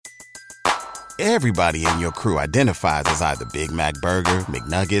Everybody in your crew identifies as either Big Mac Burger,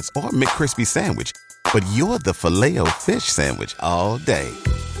 McNuggets, or McCrispy Sandwich. But you're the Filet-O-Fish Sandwich all day.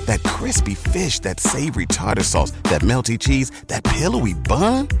 That crispy fish, that savory tartar sauce, that melty cheese, that pillowy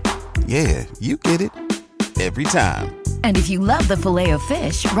bun. Yeah, you get it. Every time. And if you love the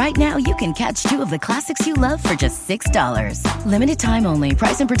Filet-O-Fish, right now you can catch two of the classics you love for just $6. Limited time only.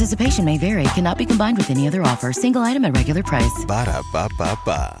 Price and participation may vary. Cannot be combined with any other offer. Single item at regular price.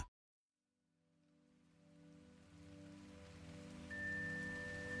 Ba-da-ba-ba-ba.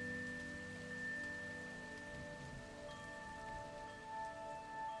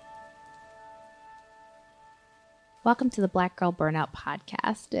 Welcome to the Black Girl Burnout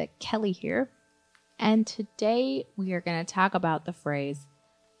Podcast. Kelly here. And today we are going to talk about the phrase,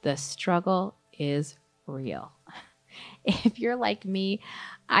 the struggle is real. If you're like me,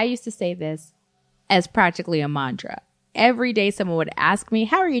 I used to say this as practically a mantra. Every day someone would ask me,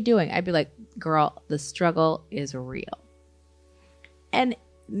 how are you doing? I'd be like, girl, the struggle is real. And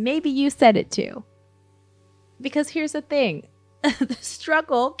maybe you said it too. Because here's the thing, the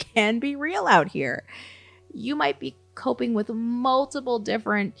struggle can be real out here. You might be coping with multiple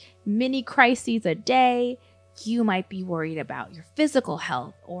different mini crises a day. You might be worried about your physical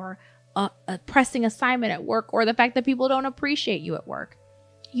health or a pressing assignment at work or the fact that people don't appreciate you at work.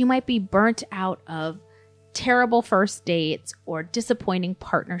 You might be burnt out of terrible first dates or disappointing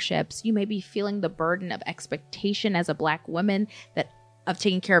partnerships. You may be feeling the burden of expectation as a Black woman of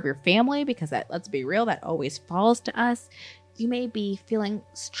taking care of your family, because that, let's be real, that always falls to us. You may be feeling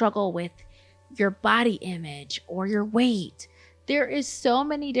struggle with your body image or your weight. There is so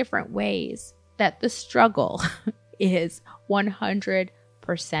many different ways that the struggle is 100%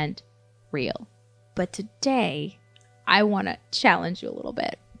 real. But today, I want to challenge you a little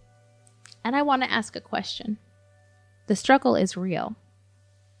bit. And I want to ask a question. The struggle is real,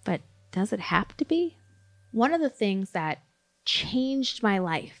 but does it have to be? One of the things that changed my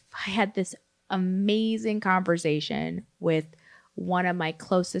life, I had this amazing conversation with one of my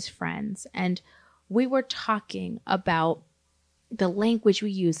closest friends, and we were talking about the language we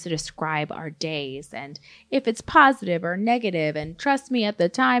use to describe our days and if it's positive or negative. And trust me, at the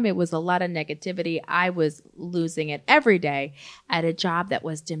time, it was a lot of negativity. I was losing it every day at a job that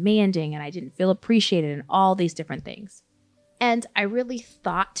was demanding, and I didn't feel appreciated and all these different things. And I really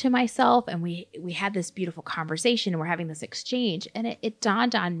thought to myself, and we had this beautiful conversation and we're having this exchange, and it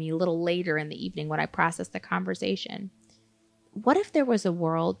dawned on me a little later in the evening when I processed the conversation. What if there was a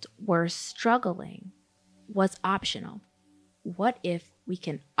world where struggling was optional? What if we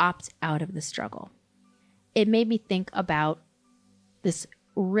can opt out of the struggle? It made me think about this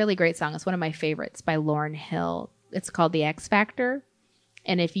really great song. It's one of my favorites by Lauryn Hill. It's called The X Factor.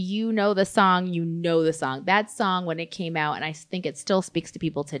 And if you know the song, you know the song. That song, when it came out, and I think it still speaks to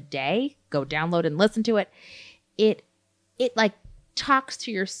people today, go download and listen to it. It like talks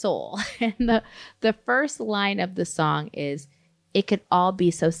to your soul. And the first line of the song is, it could all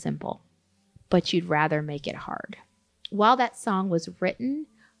be so simple, but you'd rather make it hard. While that song was written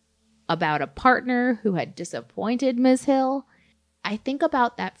about a partner who had disappointed Ms. Hill, I think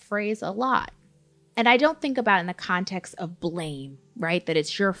about that phrase a lot. And I don't think about it in the context of blame, right? That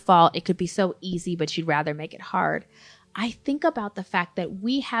it's your fault. It could be so easy, but you'd rather make it hard. I think about the fact that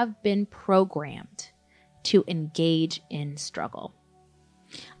we have been programmed to engage in struggle.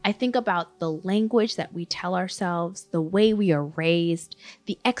 I think about the language that we tell ourselves, the way we are raised,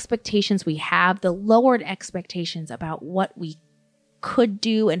 the expectations we have, the lowered expectations about what we could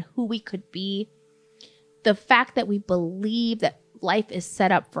do and who we could be. The fact that we believe that life is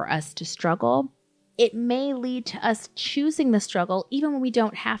set up for us to struggle, it may lead to us choosing the struggle even when we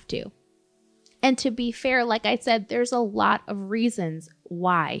don't have to. And to be fair, like I said, there's a lot of reasons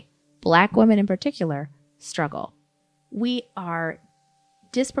why Black women in particular struggle. We are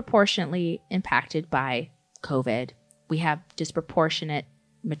disproportionately impacted by COVID. We have disproportionate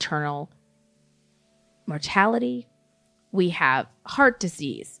maternal mortality. We have heart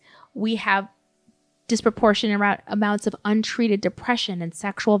disease. We have disproportionate amounts of untreated depression and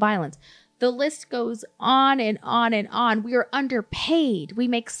sexual violence. The list goes on and on and on. We are underpaid. We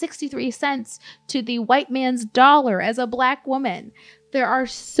make 63 cents to the white man's dollar as a Black woman. There are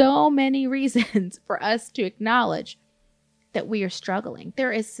so many reasons for us to acknowledge that we are struggling.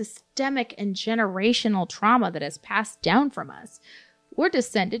 There is systemic and generational trauma that is passed down from us. We're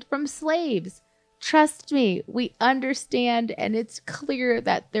descended from slaves. Trust me, we understand, and it's clear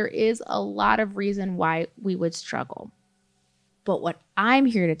that there is a lot of reason why we would struggle. But what I'm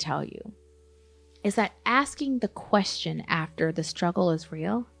here to tell you is that asking the question after the struggle is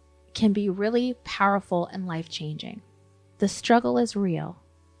real can be really powerful and life-changing. The struggle is real,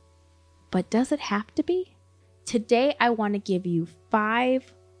 But does it have to be? Today, I want to give you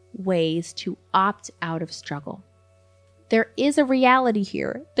 5 ways to opt out of struggle. There is a reality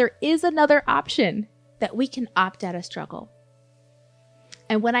here. There is another option that we can opt out of struggle.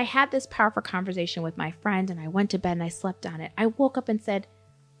 And when I had this powerful conversation with my friend and I went to bed and I slept on it, I woke up and said,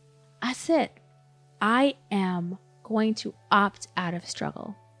 that's it. I am going to opt out of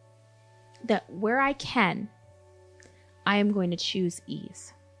struggle. That where I can, I am going to choose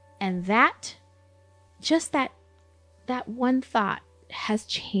ease. And that one thought has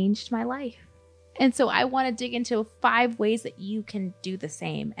changed my life. And so I want to dig into 5 ways that you can do the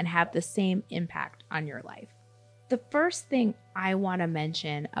same and have the same impact on your life. The first thing I want to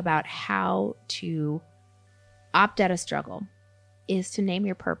mention about how to opt out of struggle is to name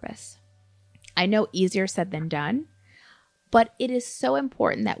your purpose. I know easier said than done, but it is so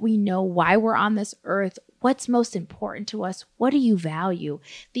important that we know why we're on this earth, what's most important to us, what do you value?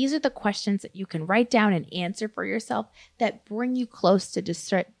 These are the questions that you can write down and answer for yourself that bring you close to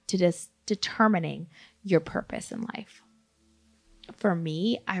determining your purpose in life. For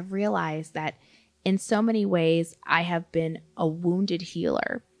me, I realized that in so many ways, I have been a wounded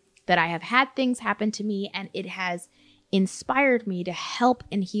healer, that I have had things happen to me and it has inspired me to help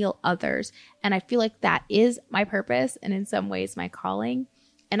and heal others. And I feel like that is my purpose and in some ways my calling.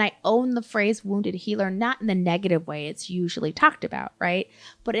 And I own the phrase wounded healer, not in the negative way it's usually talked about, right?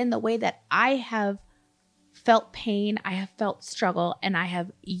 But in the way that I have felt pain, I have felt struggle, and I have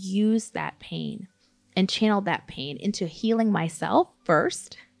used that pain and channeled that pain into healing myself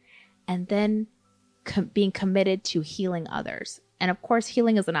first, and then being committed to healing others. And of course,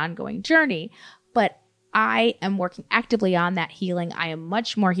 healing is an ongoing journey, but I am working actively on that healing. I am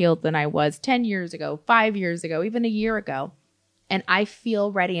much more healed than I was 10 years ago, 5 years ago, even a year ago. And I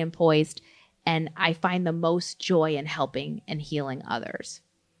feel ready and poised, and I find the most joy in helping and healing others.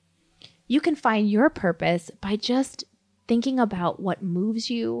 You can find your purpose by just thinking about what moves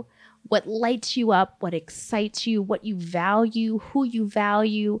you, what lights you up, what excites you, what you value, who you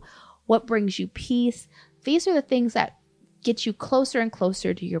value, what brings you peace. These are the things that get you closer and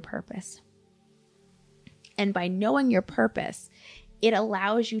closer to your purpose. And by knowing your purpose, it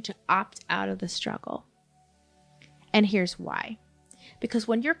allows you to opt out of the struggle. And here's why. Because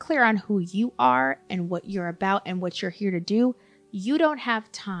when you're clear on who you are and what you're about and what you're here to do, you don't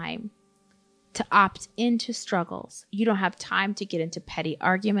have time to opt into struggles. You don't have time to get into petty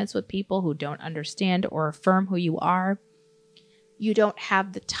arguments with people who don't understand or affirm who you are. You don't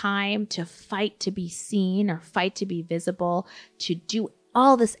have the time to fight to be seen or fight to be visible, to do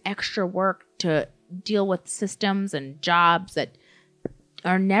all this extra work to deal with systems and jobs that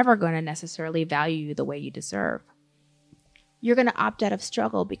are never going to necessarily value you the way you deserve. You're going to opt out of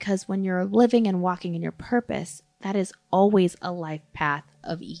struggle because when you're living and walking in your purpose, that is always a life path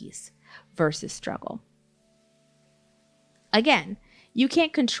of ease versus struggle. Again, you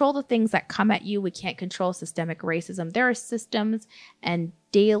can't control the things that come at you. We can't control systemic racism. There are systems and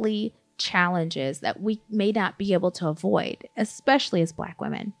daily challenges that we may not be able to avoid, especially as Black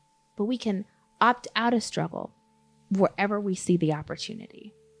women. But we can opt out of struggle wherever we see the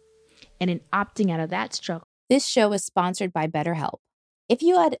opportunity. And in opting out of that struggle. This show is sponsored by BetterHelp. If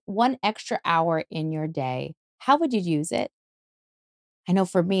you had 1 extra hour in your day, how would you use it? I know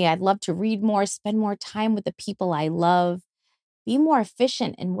for me, I'd love to read more, spend more time with the people I love, be more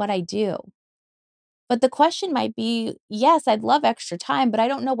efficient in what I do. But the question might be, yes, I'd love extra time, but I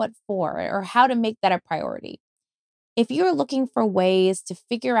don't know what for or how to make that a priority. If you're looking for ways to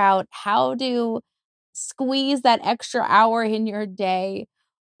figure out how to squeeze that extra hour in your day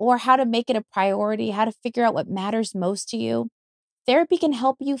or how to make it a priority, how to figure out what matters most to you, therapy can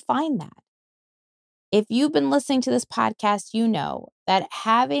help you find that. If you've been listening to this podcast, you know that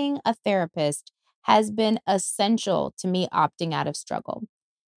having a therapist has been essential to me opting out of struggle.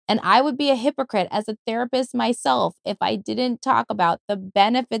 And I would be a hypocrite as a therapist myself if I didn't talk about the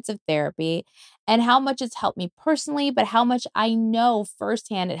benefits of therapy and how much it's helped me personally, but how much I know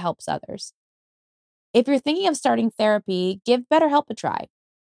firsthand it helps others. If you're thinking of starting therapy, give BetterHelp a try.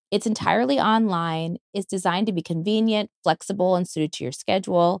 It's entirely online, it's designed to be convenient, flexible, and suited to your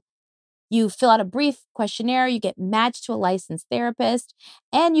schedule. You fill out a brief questionnaire, you get matched to a licensed therapist,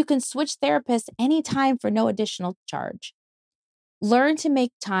 and you can switch therapists anytime for no additional charge. Learn to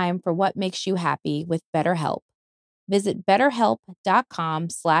make time for what makes you happy with BetterHelp. Visit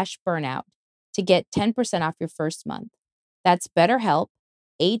betterhelp.com/burnout to get 10% off your first month. That's BetterHelp,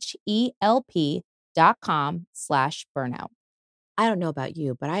 HELP.com/burnout. I don't know about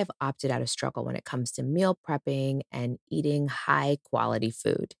you, but I have opted out of struggle when it comes to meal prepping and eating high quality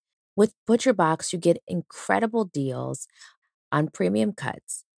food. With ButcherBox, you get incredible deals on premium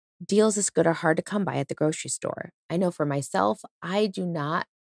cuts, Deals this good are hard to come by at the grocery store. I know for myself, I do not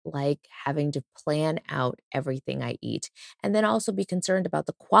like having to plan out everything I eat and then also be concerned about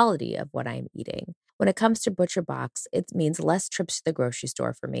the quality of what I'm eating. When it comes to ButcherBox, it means less trips to the grocery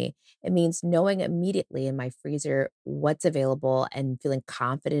store for me. It means knowing immediately in my freezer what's available and feeling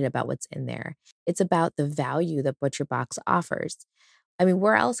confident about what's in there. It's about the value that ButcherBox offers. I mean,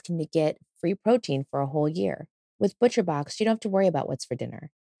 where else can you get free protein for a whole year? With ButcherBox, you don't have to worry about what's for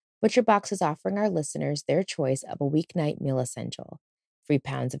dinner. ButcherBox is offering our listeners their choice of a weeknight meal essential: 3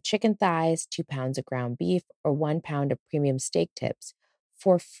 pounds of chicken thighs, 2 pounds of ground beef, or 1 pound of premium steak tips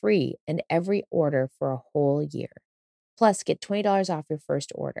for free in every order for a whole year. Plus, get $20 off your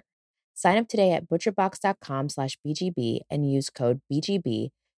first order. Sign up today at butcherbox.com/BGB and use code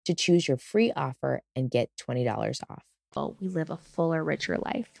BGB to choose your free offer and get $20 off. We live a fuller, richer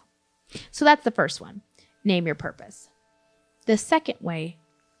life. So that's the first one. Name your purpose. The second way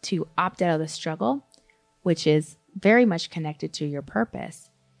to opt out of the struggle, which is very much connected to your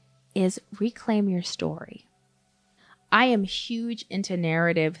purpose, is reclaim your story. I am huge into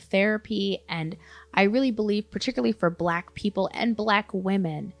narrative therapy, and I really believe, particularly for Black people and Black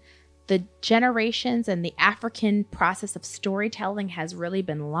women, the generations and the African process of storytelling has really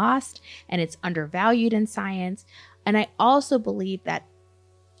been lost, and it's undervalued in science. And I also believe that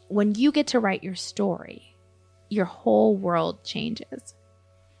when you get to write your story, your whole world changes.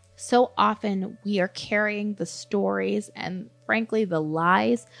 So often we are carrying the stories and, frankly, the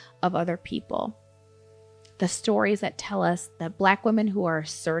lies of other people. The stories that tell us that Black women who are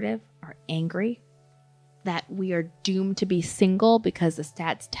assertive are angry, that we are doomed to be single because the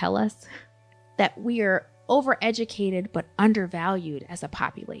stats tell us, that we are overeducated but undervalued as a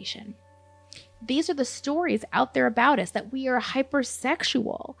population. These are the stories out there about us, that we are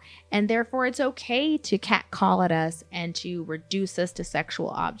hypersexual and therefore it's okay to catcall at us and to reduce us to sexual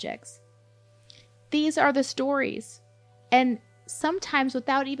objects. These are the stories. And sometimes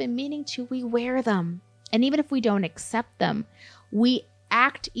without even meaning to, we wear them. And even if we don't accept them, we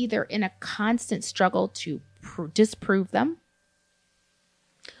act either in a constant struggle to disprove them,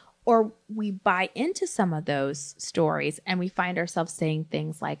 or we buy into some of those stories and we find ourselves saying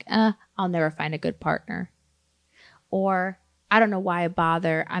things like, I'll never find a good partner. Or, I don't know why I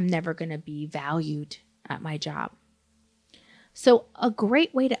bother. I'm never going to be valued at my job. So a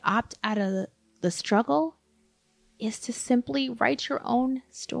great way to opt out of the struggle is to simply write your own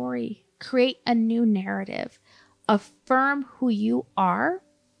story. Create a new narrative. Affirm who you are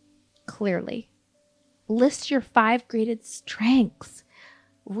clearly. List your 5 greatest strengths.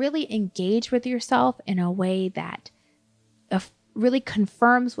 Really engage with yourself in a way that really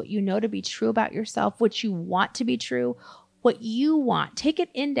confirms what you know to be true about yourself, what you want to be true, what you want. Take an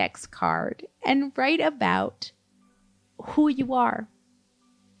index card and write about who you are.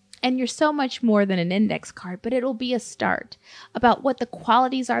 And you're so much more than an index card, but it'll be a start about what the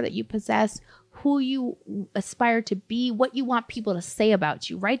qualities are that you possess, who you aspire to be, what you want people to say about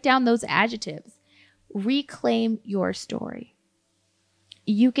you. Write down those adjectives. Reclaim your story.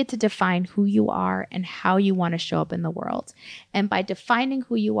 You get to define who you are and how you want to show up in the world. And by defining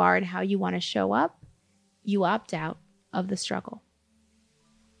who you are and how you want to show up, you opt out of the struggle.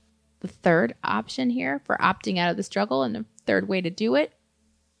 The third option here for opting out of the struggle, and the third way to do it,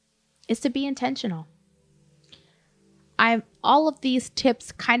 is to be intentional. All of these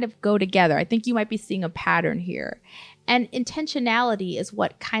tips kind of go together. I think you might be seeing a pattern here. And intentionality is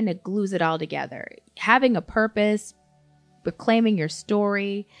what kind of glues it all together. Having a purpose, reclaiming your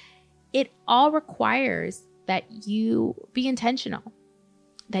story, it all requires that you be intentional,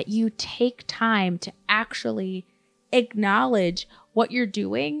 that you take time to actually acknowledge what you're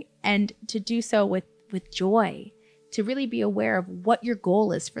doing and to do so with joy, to really be aware of what your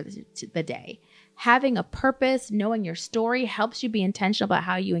goal is for the day. Having a purpose, knowing your story helps you be intentional about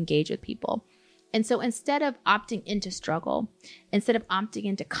how you engage with people. And so instead of opting into struggle, instead of opting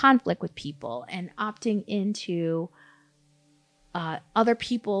into conflict with people and opting into other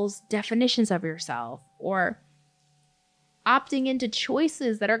people's definitions of yourself, or opting into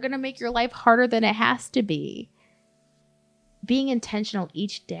choices that are going to make your life harder than it has to be, being intentional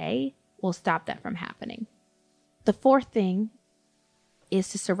each day will stop that from happening. The fourth thing is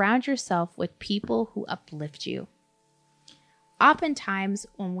to surround yourself with people who uplift you. Oftentimes,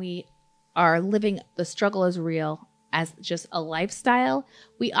 when we are living the struggle is real as just a lifestyle,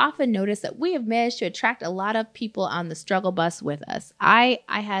 we often notice that we have managed to attract a lot of people on the struggle bus with us. I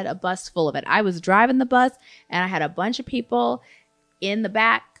had a bus full of it. I was driving the bus and I had a bunch of people in the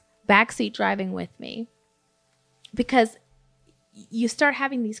back seat driving with me, because you start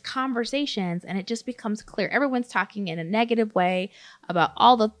having these conversations and it just becomes clear. Everyone's talking in a negative way about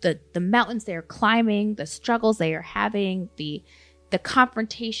all the mountains they are climbing, the struggles they are having, the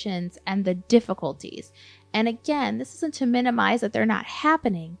confrontations and the difficulties. And again, this isn't to minimize that they're not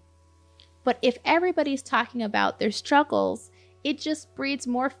happening. But if everybody's talking about their struggles, it just breeds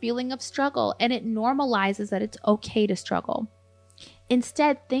more feeling of struggle and it normalizes that it's okay to struggle.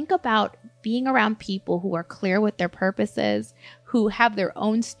 Instead, think about being around people who are clear with their purposes, who have their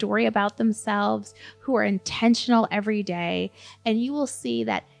own story about themselves, who are intentional every day, and you will see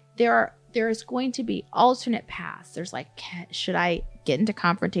that there's going to be alternate paths. There's like, should I get into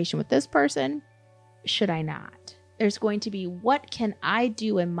confrontation with this person? Should I not? There's going to be, what can I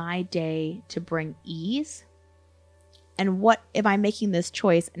do in my day to bring ease? And what am I making this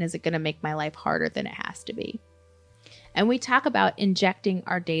choice, and is it going to make my life harder than it has to be? And we talk about injecting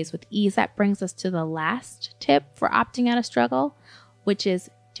our days with ease. That brings us to the last tip for opting out of struggle, which is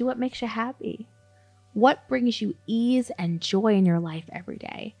do what makes you happy. What brings you ease and joy in your life every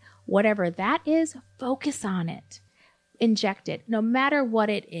day? Whatever that is, focus on it. Inject it, no matter what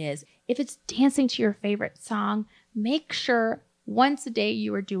it is. If it's dancing to your favorite song, make sure once a day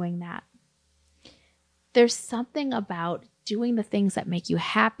you are doing that. There's something about doing the things that make you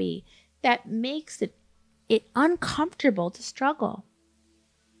happy that makes it uncomfortable to struggle.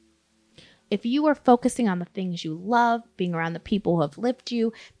 If you are focusing on the things you love, being around the people who have lifted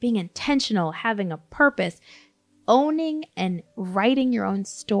you, being intentional, having a purpose, owning and writing your own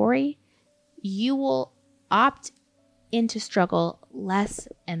story, you will opt into struggle less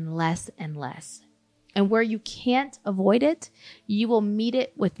and less and less. And where you can't avoid it, you will meet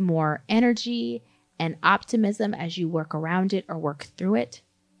it with more energy and optimism as you work around it or work through it.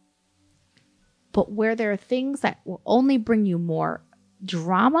 But where there are things that will only bring you more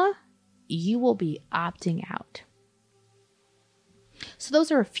drama, you will be opting out. So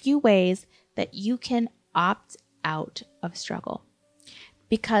those are a few ways that you can opt out of struggle,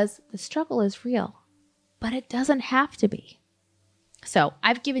 because the struggle is real, but it doesn't have to be. So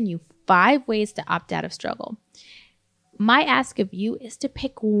I've given you 5 ways to opt out of struggle. My ask of you is to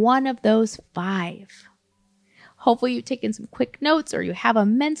pick one of those 5. Hopefully you've taken some quick notes, or you have a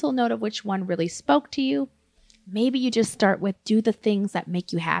mental note of which one really spoke to you. Maybe you just start with do the things that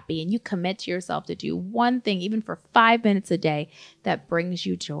make you happy, and you commit to yourself to do one thing, even for 5 minutes a day, that brings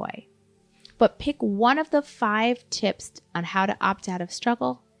you joy. But pick one of the 5 tips on how to opt out of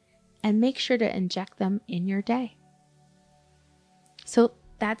struggle and make sure to inject them in your day. So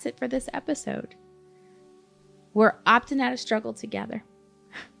that's it for this episode. We're opting out of struggle together.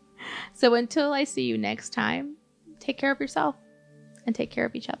 So until I see you next time, take care of yourself and take care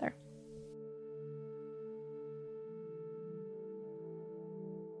of each other.